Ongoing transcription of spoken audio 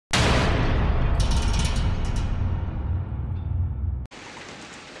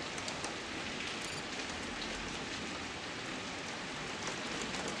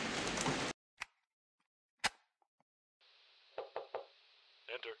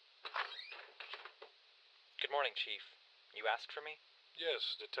Enter. Good morning, Chief. You asked for me?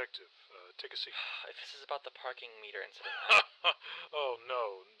 Yes, detective. Take a seat. If this is about the parking meter incident, Oh,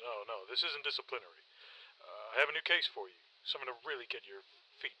 no. This isn't disciplinary. I have a new case for you. Something to really get your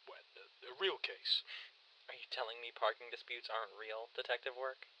feet wet. A real case. Are you telling me parking disputes aren't real detective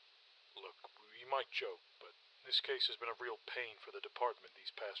work? Look, we might joke, but this case has been a real pain for the department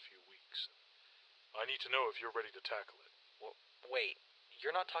these past few weeks. I need to know if you're ready to tackle it. Well, wait,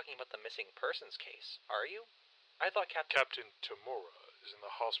 you're not talking about the missing persons case, are you? I thought Captain Tamura is in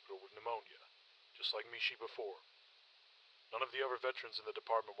the hospital with pneumonia, just like Mishi before. None of the other veterans in the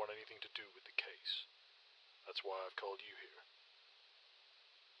department want anything to do with the case. That's why I've called you here.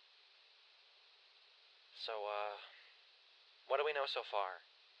 So, what do we know so far?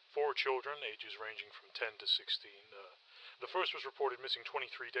 4 children, ages ranging from 10 to 16. The first was reported missing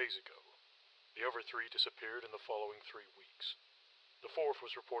 23 days ago. The other 3 disappeared in the following 3 weeks. The 4th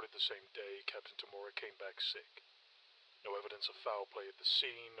was reported the same day Captain Tamura came back sick. No evidence of foul play at the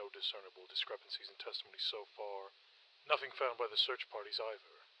scene, no discernible discrepancies in testimony so far. Nothing found by the search parties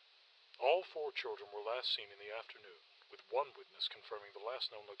either. All 4 children were last seen in the afternoon, with one witness confirming the last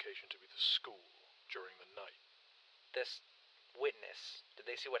known location to be the school during the night. This witness, did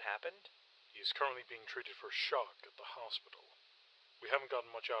they see what happened? He is currently being treated for shock at the hospital. We haven't gotten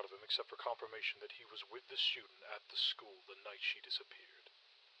much out of him except for confirmation that he was with the student at the school the night she disappeared.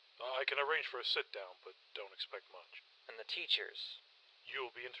 I can arrange for a sit-down, but don't expect much. And the teachers?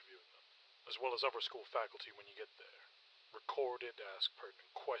 You'll be interviewing them, as well as upper school faculty when you get there. Record it, ask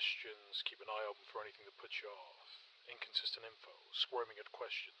pertinent questions, keep an eye open for anything that puts you off. Inconsistent info, squirming at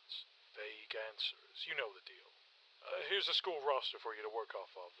questions, vague answers, you know the deal. Here's a school roster for you to work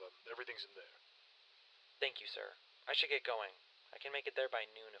off of. Everything's in there. Thank you, sir. I should get going. I can make it there by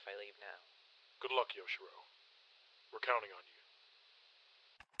noon if I leave now. Good luck, Yoshiro. We're counting on you.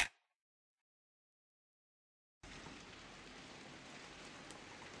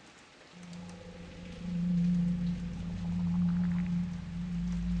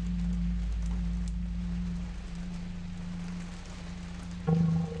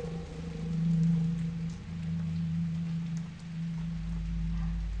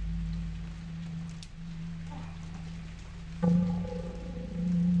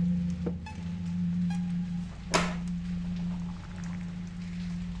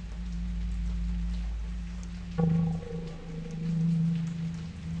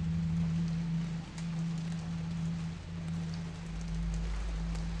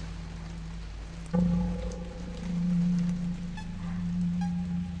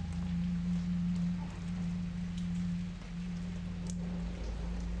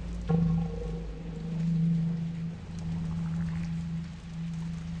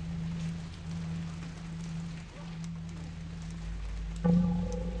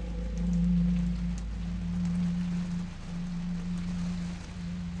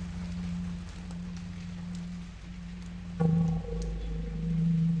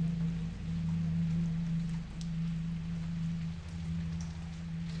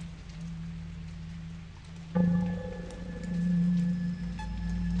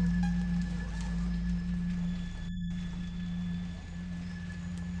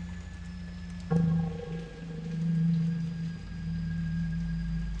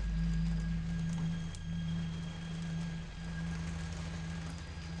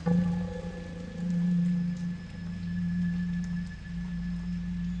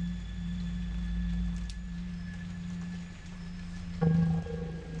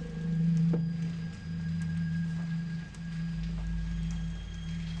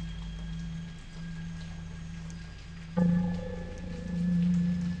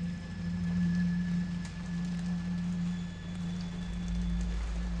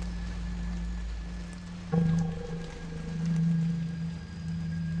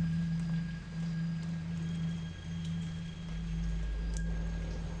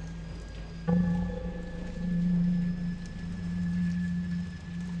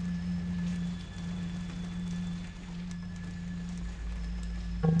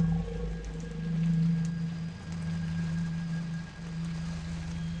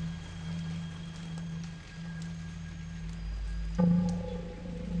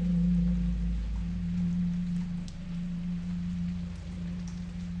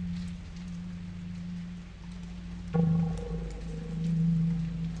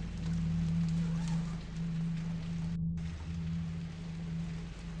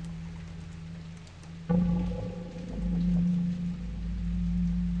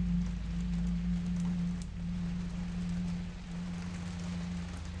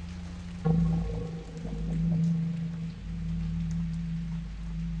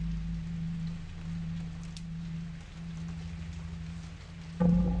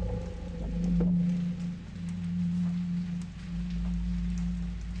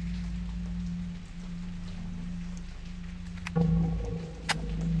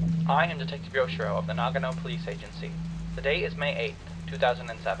 I am Detective Yoshiro of the Nagano Police Agency. The date is May 8th,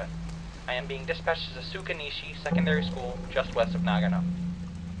 2007. I am being dispatched to Sukanishi Secondary School, just west of Nagano.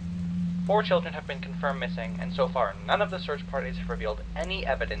 4 children have been confirmed missing, and so far none of the search parties have revealed any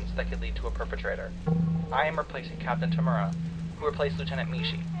evidence that could lead to a perpetrator. I am replacing Captain Tamura, who replaced Lieutenant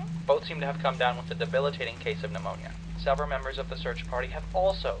Mishi. Both seem to have come down with a debilitating case of pneumonia. Several members of the search party have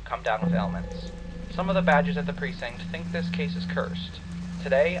also come down with ailments. Some of the badges at the precinct think this case is cursed.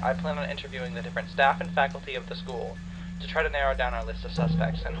 Today, I plan on interviewing the different staff and faculty of the school to try to narrow down our list of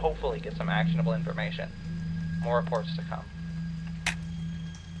suspects and hopefully get some actionable information. More reports to come.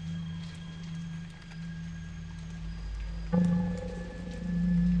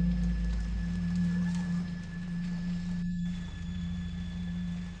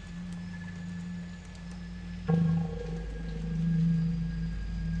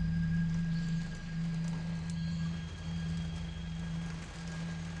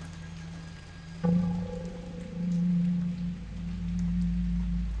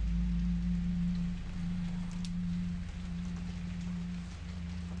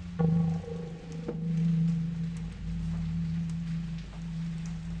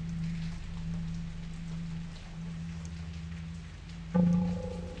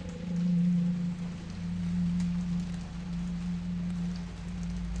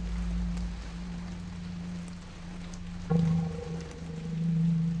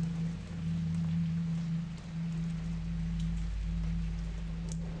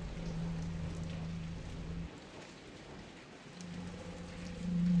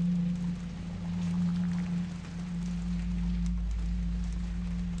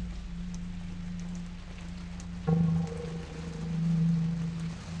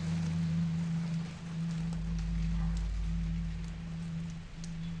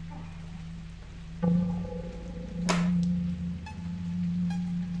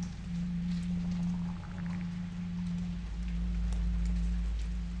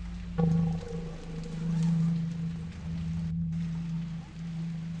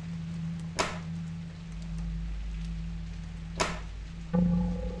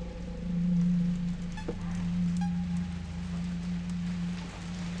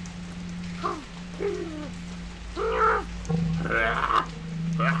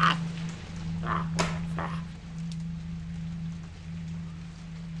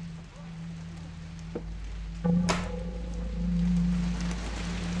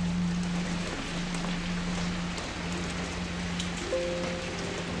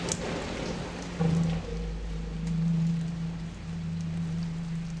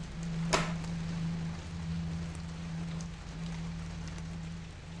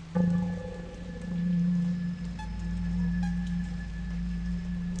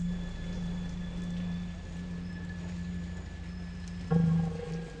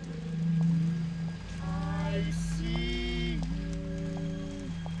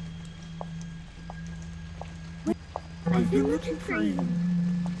 I've been looking for you.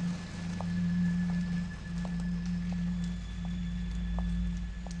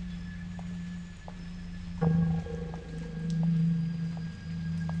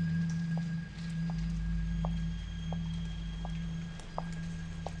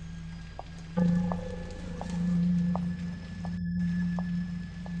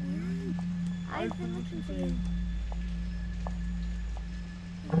 I've been looking for you.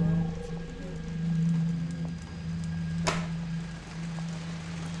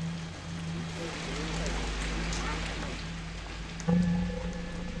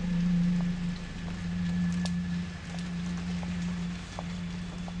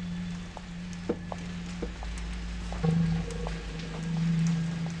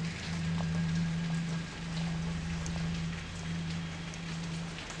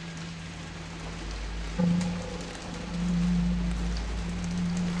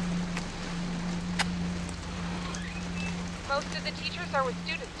 Most of the teachers are with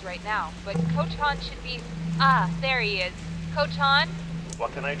students right now, but Coach Han should be... there he is. Coach Han?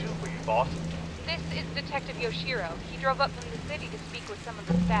 What can I do for you, boss? This is Detective Yoshiro. He drove up from the city to speak with some of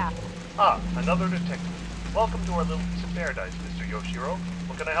the staff. Another detective. Welcome to our little piece of paradise, Mr. Yoshiro.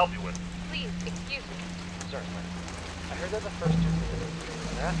 What can I help you with? Please, excuse me. Certainly. I heard that the first 2 visitors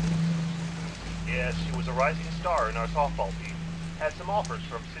and they're asking you. Yes, she was a rising star in our softball team. Had some offers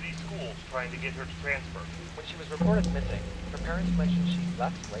from city schools trying to get her to transfer. When she was reported missing, her parents mentioned she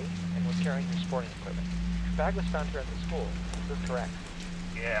left late and was carrying her sporting equipment. Her bag was found here at the school. Is this correct?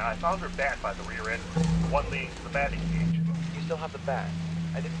 Yeah, I found her bat by the rear end, one leading to the batting cage. You still have the bag.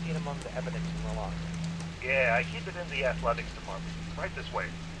 I didn't see it among the evidence in the loss. Yeah, I keep it in the athletics department. Right this way.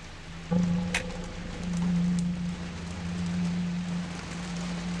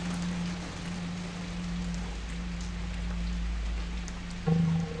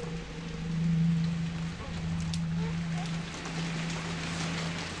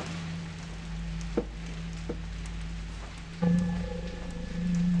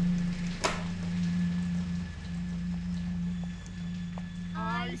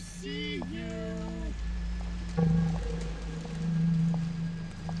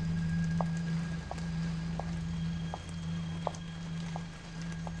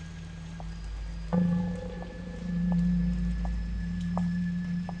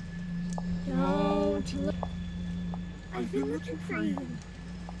 I've been looking for you.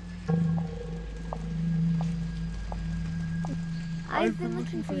 I've been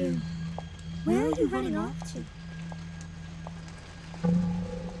looking for you. Where are you running off to?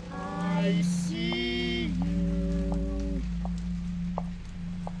 I see you.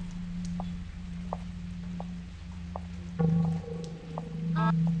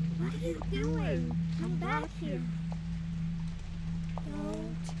 What are you doing? Come back here.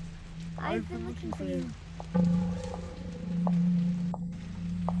 Don't. I've been looking for you.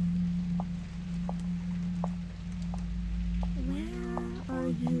 Where are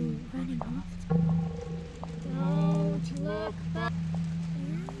you running off to? Don't look back.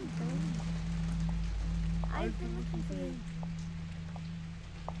 Where are you going? I've been looking for you.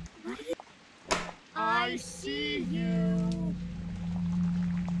 What are you? I see you.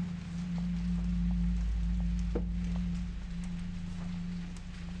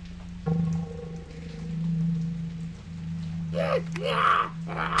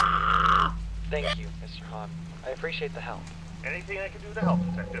 Thank you, Mr. Hahn. I appreciate the help. Anything I can do to help,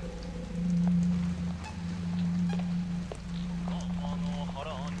 Detective?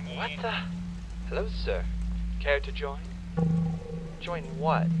 What the? Hello, sir. Care to join? Join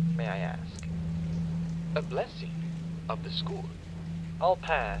what, may I ask? A blessing of the school. I'll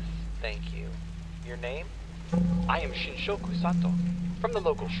pass, thank you. Your name? I am Shinshoku Sato, from the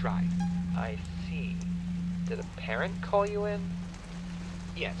local shrine. I see. Did a parent call you in?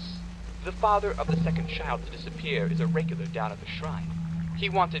 Yes. The father of the second child to disappear is a regular down at the shrine. He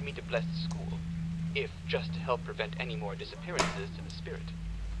wanted me to bless the school, if just to help prevent any more disappearances to the spirit.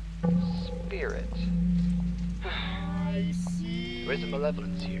 Spirit? I see. There is a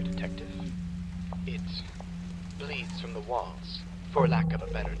malevolence here, Detective. It bleeds from the walls, for lack of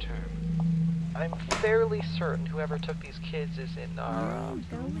a better term. I'm fairly certain whoever took these kids is in Where our are you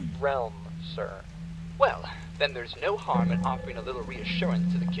going? realm, sir. Well, then there's no harm in offering a little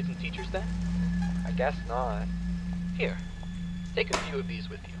reassurance to the kids and teachers then? I guess not. Here, take a few of these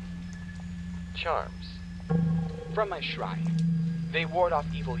with you. Charms. From my shrine. They ward off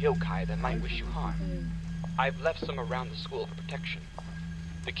evil yokai that might wish you harm. I've left some around the school for protection.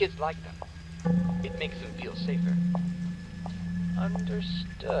 The kids like them. It makes them feel safer.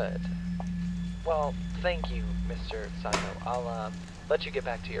 Understood. Well, thank you, Mr. Sato. I'll, let you get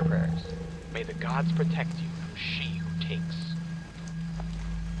back to your prayers. May the gods protect you from she who takes.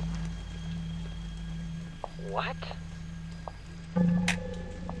 What?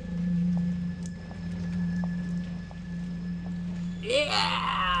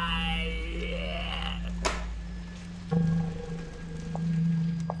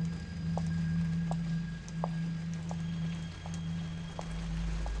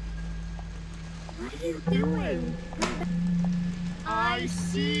 What are you doing? I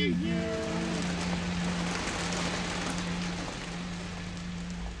see you.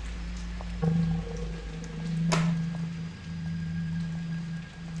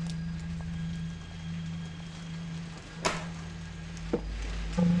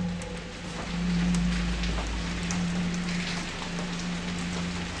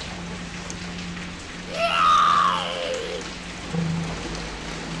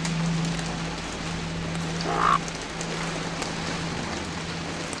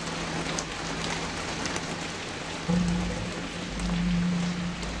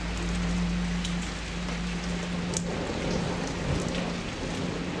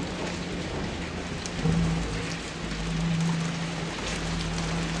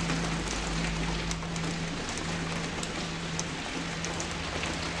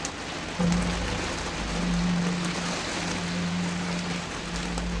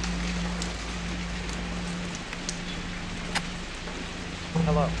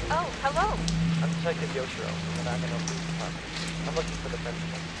 Hello. Oh, hello. I'm Detective Yoshiro from the Nagano Police Department. I'm looking for the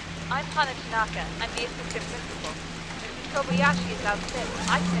principal. I'm Hana Tanaka. I'm the assistant principal. Mrs. Kobayashi is out sick.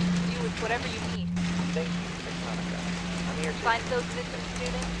 I can assist you with whatever you need. Thank you, Miss Tanaka. I'm here to... Find those missing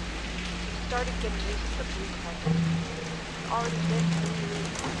students. You started getting used to the blue color. Already been 3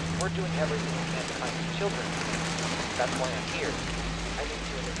 weeks. We're doing everything we can to find the children. That's why I'm here. I need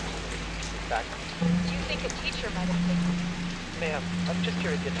to investigate. In fact, Do you think a teacher might have taken you? ma'am, I'm just here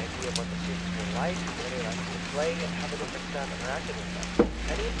to get an idea of what the students were like, where they liked to play, and how the different staff interacted with them.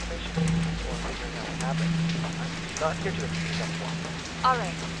 Any information or figuring out what happened. I'm not here to accuse anyone.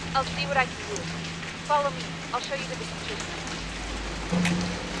 Alright, I'll see what I can do. Follow me. I'll show you to the teacher's room.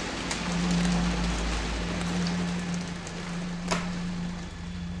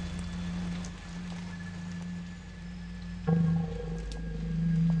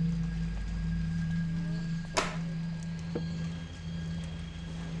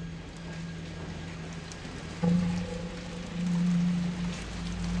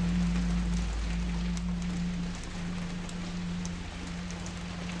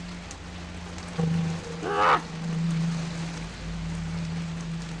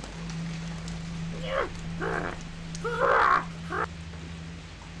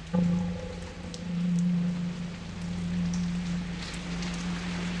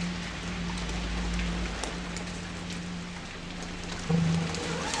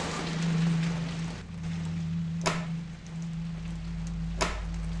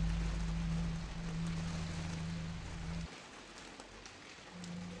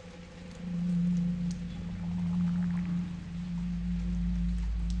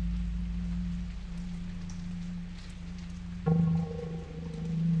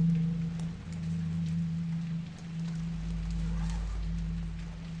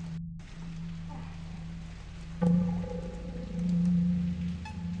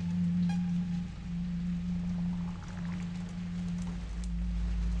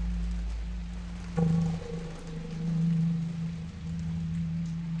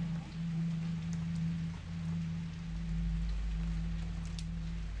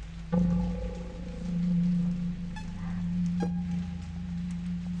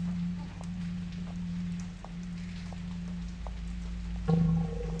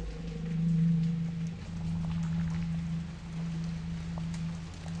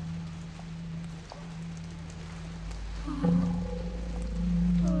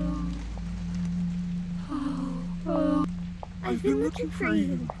 I've been looking for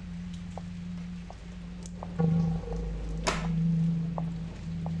you.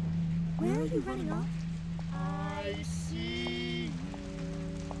 Where are you running off? I see you.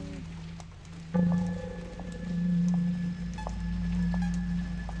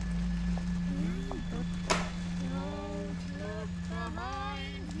 Don't look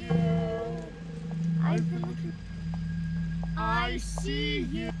behind you. I've been looking. I see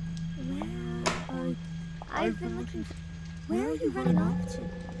you. Where are you? I've been looking for. Where are you running off to?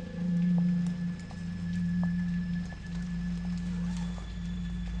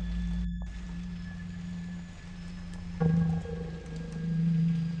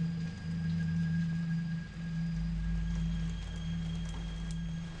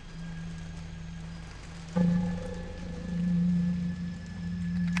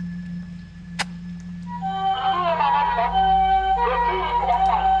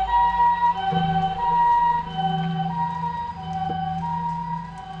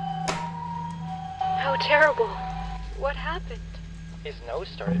 How terrible. What happened? His nose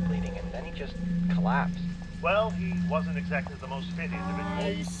started bleeding and then he just collapsed. Well, he wasn't exactly the most fit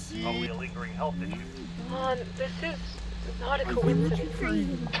individual. Probably a lingering health issue. This is not a I've been looking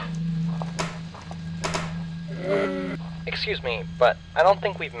coincidence. for you. Excuse me, but I don't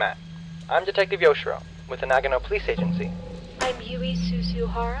think we've met. I'm Detective Yoshiro, with the Nagano Police Agency. I'm Yui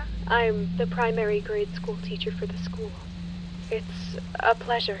Suzuhara. I'm the primary grade school teacher for the school. It's a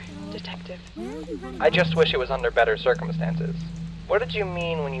pleasure, Detective. Where are you running I just wish it was under better circumstances. What did you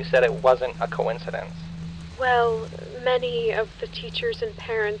mean when you said it wasn't a coincidence? Well, many of the teachers and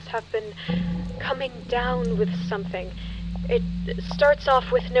parents have been coming down with something. It starts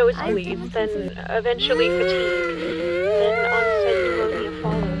off with nosebleeds, then eventually fatigue, then onset pneumonia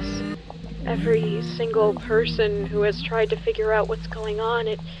follows. Every single person who has tried to figure out what's going on,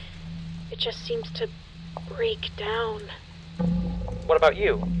 it just seems to break down. What about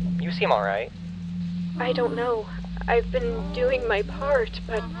you? You seem alright. I don't know. I've been doing my part,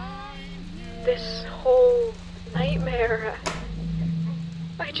 but this whole nightmare,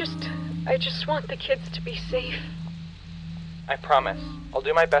 I just want the kids to be safe. I promise. I'll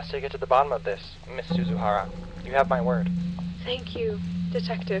do my best to get to the bottom of this, Miss Suzuhara. You have my word. Thank you,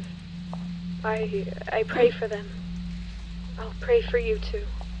 Detective. I pray for them. I'll pray for you too.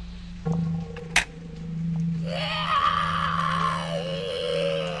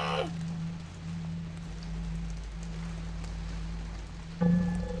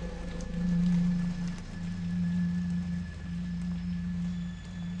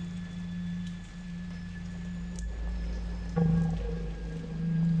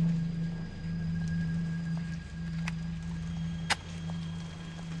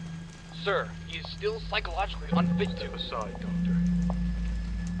 Sir, he is still psychologically unfit to. Step aside, Doctor.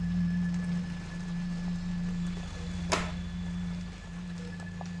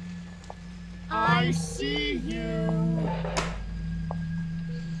 I see you.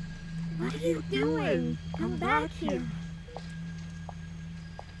 What are you doing? Come back here.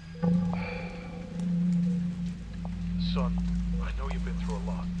 Son, I know you've been through a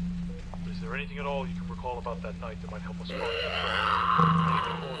lot. But is there anything at all you can recall about that night that might help us find your friend?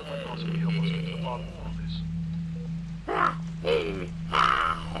 Anything more that might possibly help us get to the bottom of all this?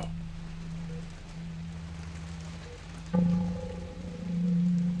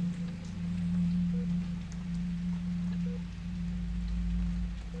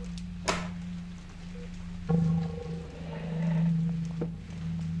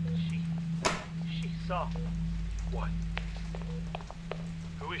 She saw. What?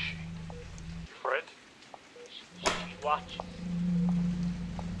 Who is she? Your friend? She watches.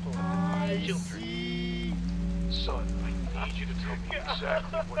 I Children. see. Son, I need you to tell me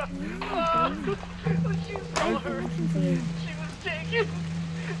exactly what you She I've saw been her. looking for you. She was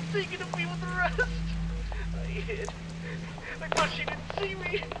taken to be with the rest. I hid. I thought she didn't see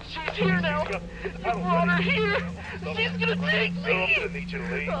me. She's here now. You brought her here. She's gonna take me. I'm gonna need you to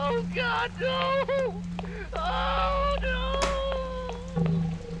leave. Oh God, no! Oh no!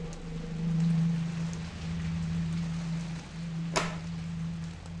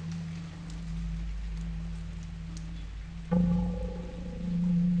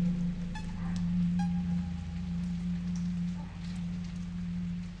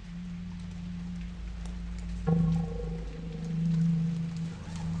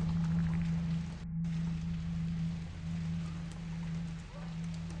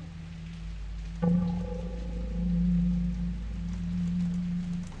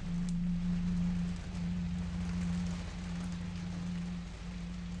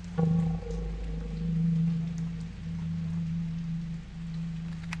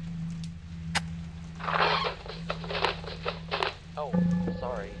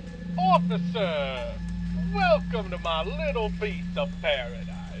 sorry. Officer! Welcome to my little piece of paradise.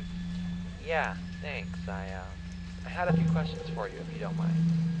 Yeah, thanks. I had a few questions for you, if you don't mind.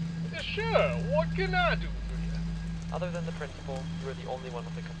 Sure, what can I do for you? Other than the principal, you are the only one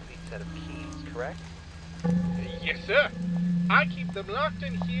with a complete set of keys, correct? Yes, sir. I keep them locked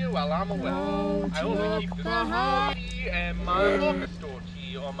in here while I'm away. I only keep the school key and my office door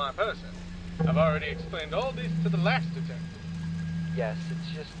key on my person. I've already explained all this to the last detective. Yes,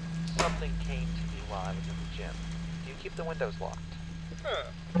 it's just something came to me while I was in the gym. Do you keep the windows locked? Huh.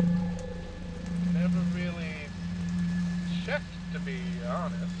 Never really checked, to be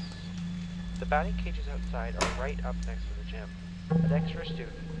honest. The batting cages outside are right up next to the gym. An extra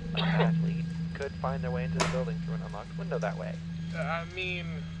student, like an athlete, could find their way into the building through an unlocked window that way. I mean,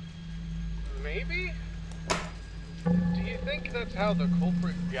 maybe? Do you think that's how the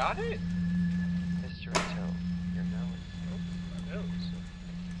culprit got it? Mr. Ito, your nose. My nose.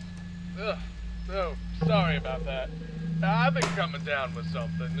 Ugh. Oh, sorry about that. I've been coming down with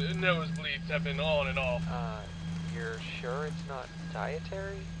something. Nosebleeds have been on and off. You're sure it's not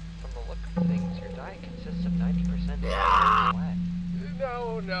dietary? From the look of things, your diet consists of 90% sweat.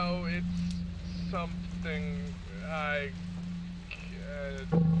 No, it's something I...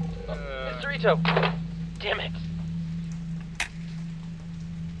 Mr. Ito! Damn it!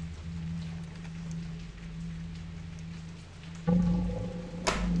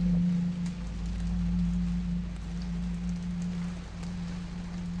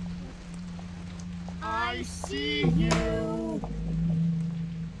 I see you.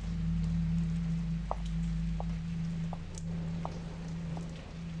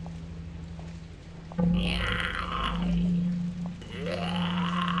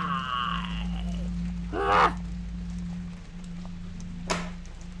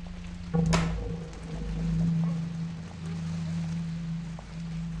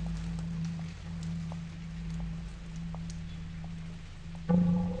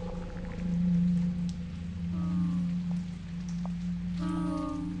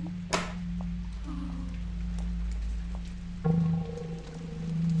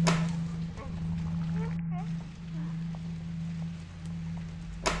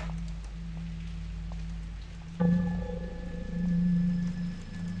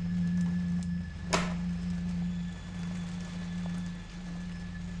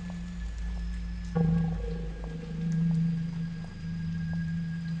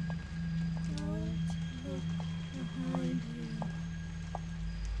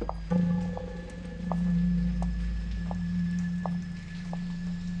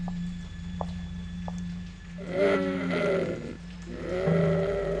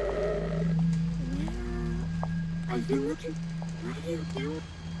 I've been looking. What are you doing?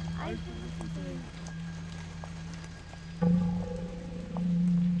 I've been looking for you.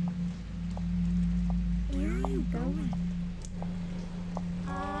 Where are you going?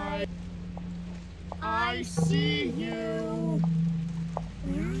 I see you.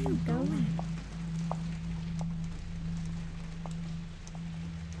 Where are you going?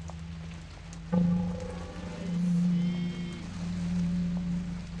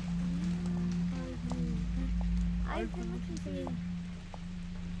 I've been looking for you.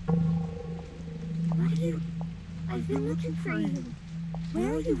 What are you? I've been looking for you.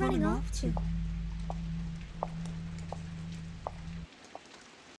 Where are you running off to?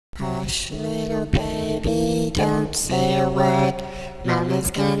 Hush, little baby, don't say a word. Mama's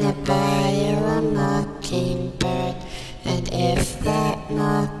gonna buy you a mockingbird. And if that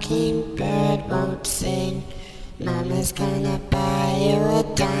mockingbird won't sing, Mama's gonna buy you a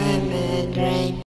diamond